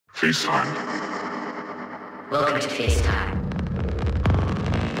Phacetime. Welcome to Phacetime.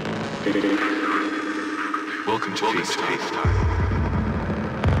 Welcome to Phacetime.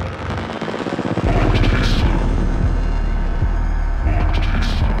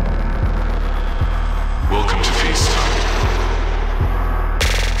 Welcome to Phacetime.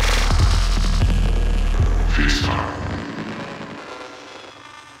 Phacetime.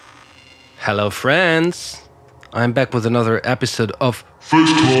 Hello, friends. I'm back with another episode of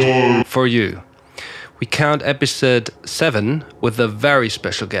Phacetime. For You. We count episode 7 with a very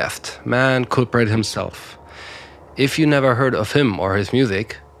special guest, man Culprate himself. If you never heard of him or his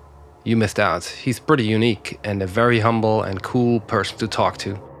music, you missed out. He's pretty unique and a very humble and cool person to talk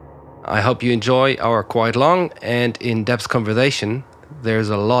to. I hope you enjoy our quite long and in-depth conversation. There's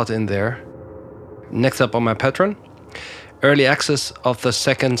a lot in there. Next up on my Patreon, early access of the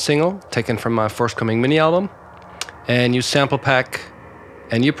second single taken from my forthcoming mini-album, a new sample pack,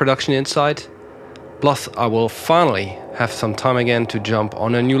 a new production insight. Plus, I will finally have some time again to jump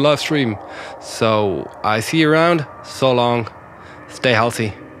on a new live stream. So, I see you around. So long. Stay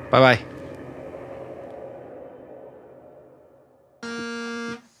healthy. Bye-bye.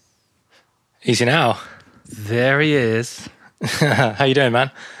 Easy now. There he is. How you doing,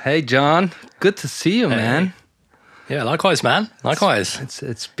 man? Hey, John. Good to see you, man. Yeah, likewise, man. Likewise.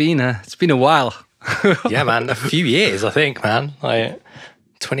 It's been a while. Yeah, man. A few years, I think, man. Like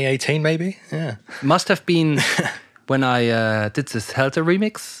 2018, maybe. Yeah. Must have been when I did this Helter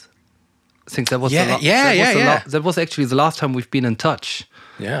remix. I think that was that was actually the last time we've been in touch.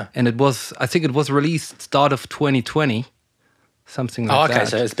 Yeah. And I think it was released start of 2020, something like that. Oh, okay.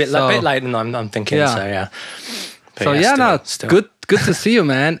 So it's a bit later than I'm thinking. Yeah. So yeah. But So still. good to see you,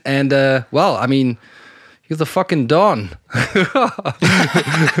 man. And well, I mean, you're the fucking Don.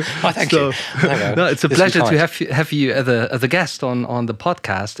 Oh, thank you. No, it's a pleasure to have you as a guest on the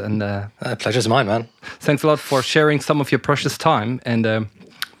podcast. And Pleasure's mine, man. thanks a lot for sharing some of your precious time. And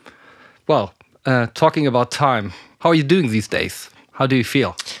talking about time, how are you doing these days? How do you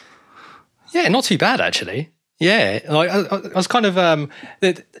feel? Yeah, not too bad actually. Yeah, like I was kind of I'm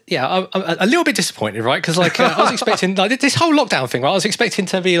a little bit disappointed, right? Because like I was expecting like this whole lockdown thing, right? I was expecting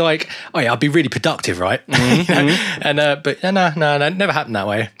to be like, oh yeah, I'll be really productive, right? Mm-hmm. You know? And but no, it never happened that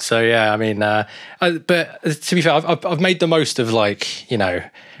way. So yeah, I mean, but to be fair, I've made the most of like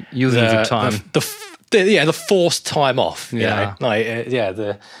Using the time. The forced time off. Yeah.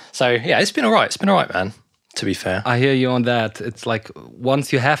 So yeah, it's been all right. It's been all right, man. To be fair. I hear you on that. It's like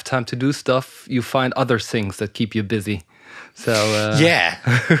once you have time to do stuff, you find other things that keep you busy. So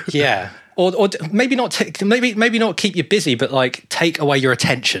yeah. Or maybe not maybe not keep you busy, but like take away your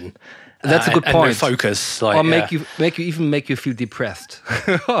attention. That's a good and point. Focus, like, or make you feel depressed.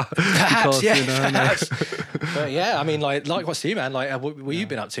 Perhaps, Because, But yeah, I mean, like what's you, man? Like, what you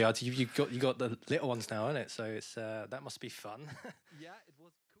been up to? You got the little ones now, isn't it? So it's that must be fun. Yeah, it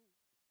was.